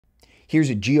Here's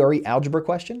a GRE algebra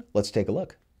question. Let's take a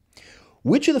look.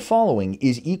 Which of the following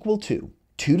is equal to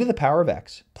 2 to the power of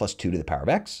x plus 2 to the power of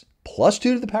x plus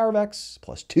 2 to the power of x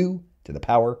plus 2 to the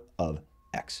power of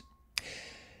x?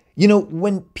 You know,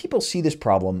 when people see this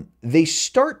problem, they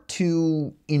start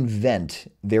to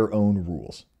invent their own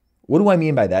rules. What do I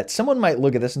mean by that? Someone might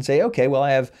look at this and say, okay, well,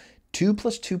 I have 2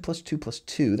 plus 2 plus 2 plus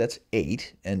 2, that's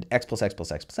 8, and x plus x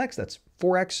plus x plus x, that's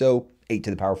 4x, so 8 to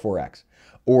the power of 4x.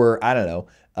 Or, I don't know,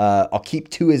 I'll keep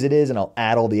 2 as it is, and I'll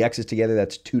add all the x's together,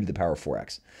 that's 2 to the power of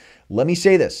 4x. Let me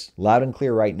say this loud and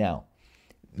clear right now.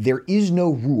 There is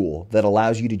no rule that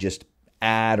allows you to just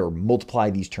add or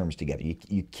multiply these terms together.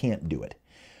 You can't do it.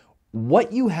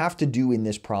 What you have to do in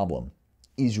this problem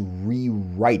is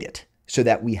rewrite it so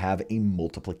that we have a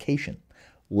multiplication.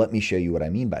 Let me show you what I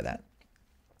mean by that.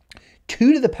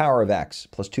 2 to the power of x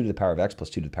plus 2 to the power of x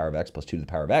plus 2 to the power of x plus 2 to the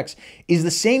power of x is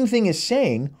the same thing as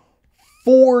saying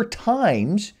 4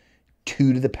 times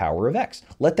 2 to the power of x.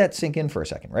 Let that sink in for a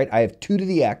second, right? I have 2 to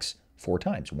the x 4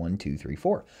 times. 1, 2, 3,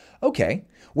 4. Okay,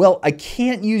 well, I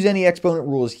can't use any exponent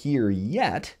rules here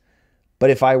yet, but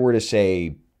if I were to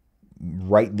say,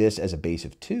 write this as a base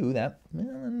of 2,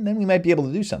 then we might be able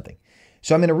to do something.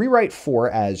 So I'm going to rewrite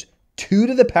 4 as 2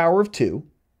 to the power of 2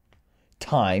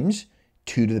 times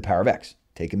 2 to the power of x.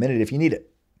 Take a minute if you need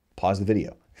it. Pause the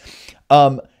video.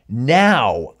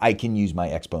 Now I can use my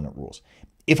exponent rules.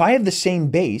 If I have the same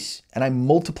base and I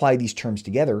multiply these terms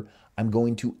together, I'm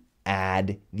going to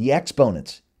add the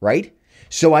exponents, right?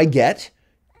 So I get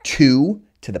 2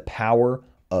 to the power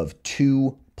of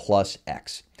 2 plus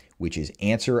x, which is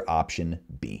answer option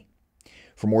B.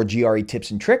 For more GRE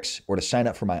tips and tricks or to sign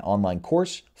up for my online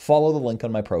course, follow the link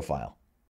on my profile.